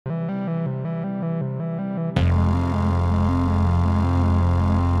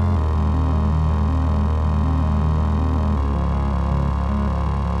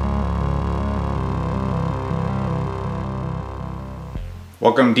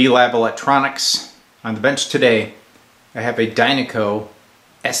Welcome to D-Lab Electronics. On the bench today I have a Dynaco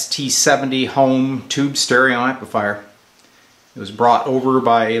ST-70 home tube stereo amplifier. It was brought over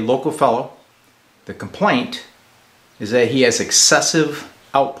by a local fellow. The complaint is that he has excessive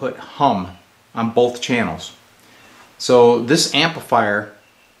output hum on both channels. So this amplifier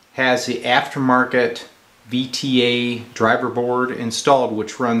has the aftermarket VTA driver board installed,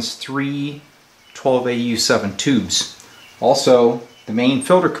 which runs three 12AU7 tubes. Also, the main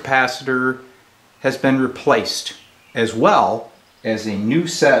filter capacitor has been replaced, as well as a new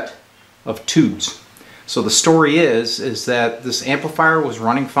set of tubes. So the story is that this amplifier was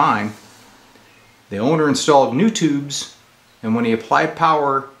running fine. The owner installed new tubes, and when he applied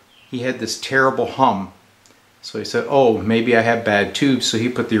power, he had this terrible hum. So he said, oh, maybe I have bad tubes. So he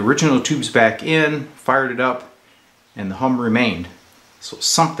put the original tubes back in, fired it up, and the hum remained. So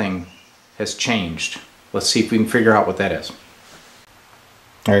something has changed. Let's see if we can figure out what that is.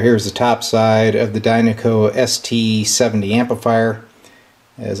 Alright, here's the top side of the Dynaco ST-70 amplifier.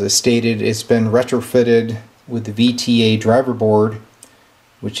 As I stated, it's been retrofitted with the VTA driver board,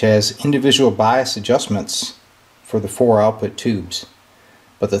 which has individual bias adjustments for the 4 output tubes.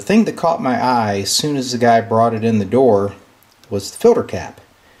 But the thing that caught my eye as soon as the guy brought it in the door was the filter cap.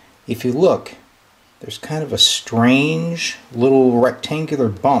 If you look, there's kind of a strange little rectangular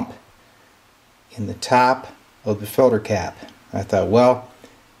bump in the top of the filter cap. I thought, well,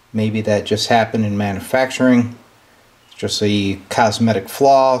 maybe that just happened in manufacturing. It's just a cosmetic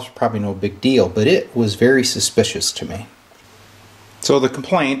flaw. It's probably no big deal, but it was very suspicious to me. So the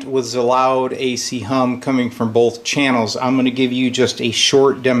complaint was a loud AC hum coming from both channels. I'm going to give you just a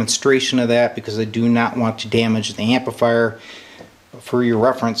short demonstration of that because I do not want to damage the amplifier. For your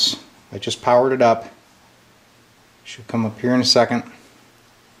reference, I just powered it up. Should come up here in a second.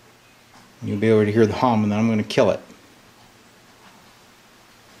 You'll be able to hear the hum, and then I'm going to kill it.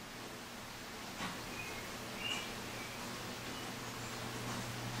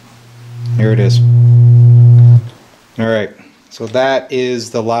 Here it is. Alright, so that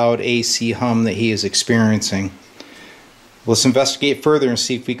is the loud AC hum that he is experiencing. Let's investigate further and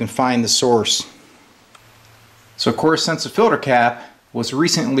see if we can find the source. So of course, since the filter cap was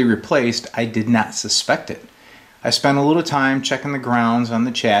recently replaced, I did not suspect it. I spent a little time checking the grounds on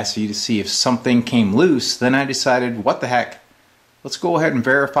the chassis to see if something came loose. Then I decided, what the heck, let's go ahead and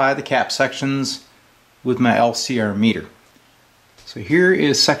verify the cap sections with my LCR meter. So here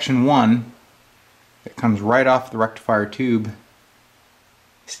is section 1 that comes right off the rectifier tube.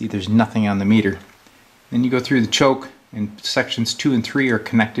 See, there's nothing on the meter. Then you go through the choke, and sections 2 and 3 are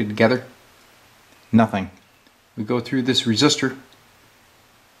connected together. Nothing. We go through this resistor,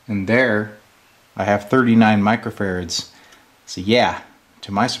 and there I have 39 microfarads. So yeah,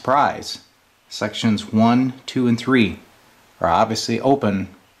 to my surprise, sections 1, 2, and 3 are obviously open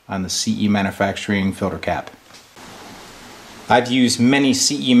on the CE manufacturing filter cap. I've used many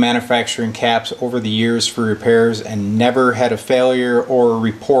CE manufacturing caps over the years for repairs and never had a failure or a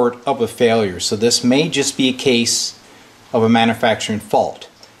report of a failure. So this may just be a case of a manufacturing fault.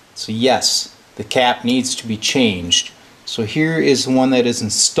 So yes, the cap needs to be changed. So here is the one that is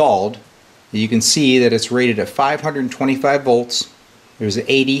installed. You can see that it's rated at 525 volts. There's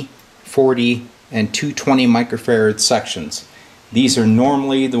 80, 40, and 220 microfarad sections. These are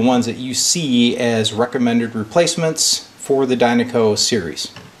normally the ones that you see as recommended replacements for the Dynaco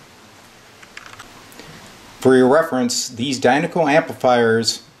series. For your reference, these Dynaco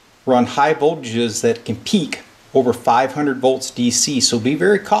amplifiers run high voltages that can peak over 500 volts DC, so be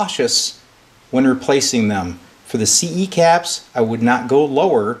very cautious when replacing them. For the CE caps, I would not go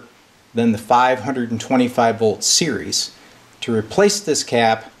lower than the 525 volt series. To replace this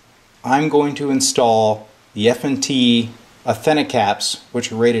cap, I'm going to install the F&T Authenicaps,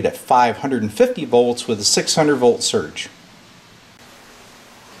 which are rated at 550 volts with a 600 volt surge.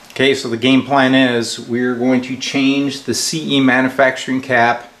 Okay, so the game plan is we're going to change the CE manufacturing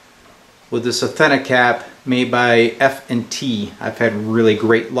cap with this Authenicap made by F&T. I've had really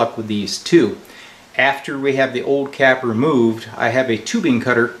great luck with these too. After we have the old cap removed, I have a tubing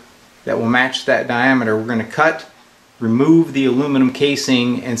cutter that will match that diameter. We're going to cut, remove the aluminum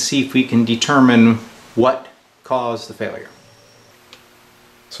casing, and see if we can determine what caused the failure.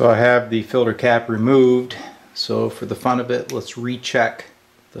 So I have the filter cap removed, so for the fun of it, let's recheck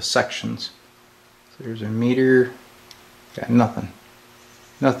the sections. So there's a meter, got nothing.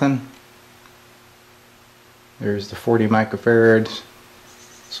 Nothing. There's the 40 microfarads.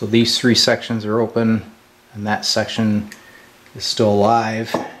 So these 3 sections are open, and that section is still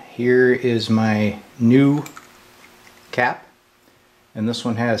alive. Here is my new cap, and this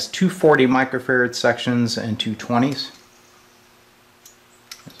one has two 40 microfarad sections and two 20s.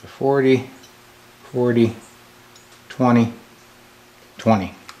 There's a 40, 40, 20,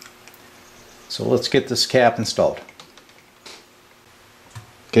 20. So let's get this cap installed.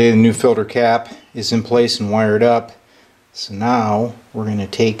 Okay, the new filter cap is in place and wired up. So now we're going to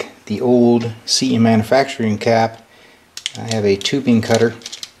take the old CE manufacturing cap. I have a tubing cutter.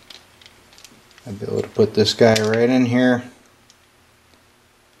 I'll be able to put this guy right in here,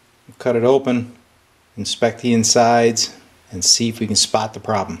 cut it open, inspect the insides, and see if we can spot the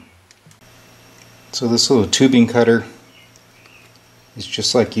problem. So this little tubing cutter is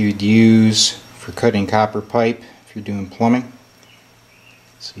just like you'd use for cutting copper pipe if you're doing plumbing.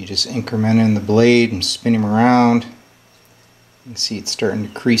 So you just increment in the blade and spin him around. You can see it's starting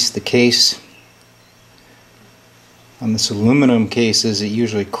to crease the case. On this aluminum cases, it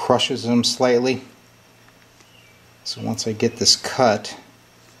usually crushes them slightly. So once I get this cut,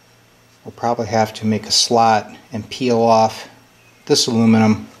 we'll probably have to make a slot and peel off this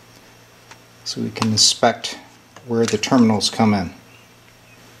aluminum so we can inspect where the terminals come in.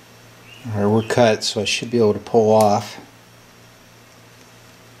 Alright, we're cut, so I should be able to pull off.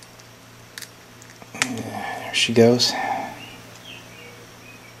 There she goes.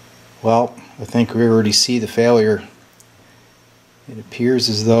 Well, I think we already see the failure. It appears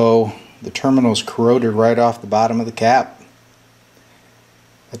as though the terminal is corroded right off the bottom of the cap.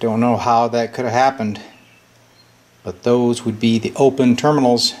 I don't know how that could have happened, but those would be the open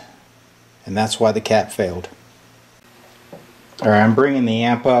terminals, and that's why the cap failed. Alright, I'm bringing the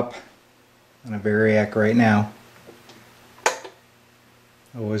amp up on a variac right now.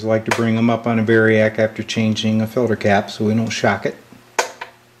 I always like to bring them up on a variac after changing a filter cap so we don't shock it.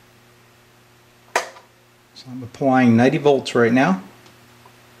 So I'm applying 90 volts right now.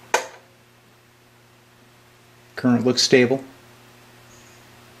 Current looks stable.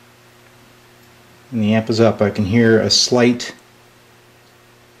 And the amp is up. I can hear a slight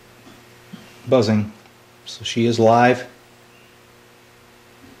buzzing. So she is live.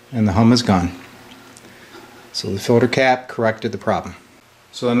 And the hum is gone. So the filter cap corrected the problem.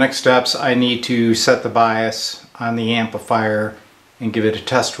 So the next steps, I need to set the bias on the amplifier and give it a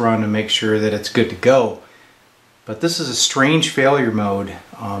test run to make sure that it's good to go. But this is a strange failure mode.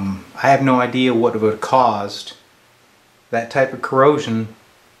 I have no idea what would have caused that type of corrosion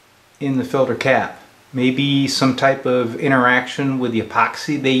in the filter cap. Maybe some type of interaction with the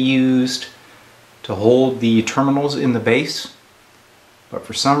epoxy they used to hold the terminals in the base. But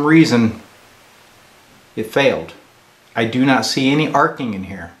for some reason, it failed. I do not see any arcing in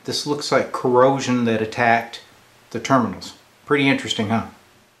here. This looks like corrosion that attacked the terminals. Pretty interesting, huh?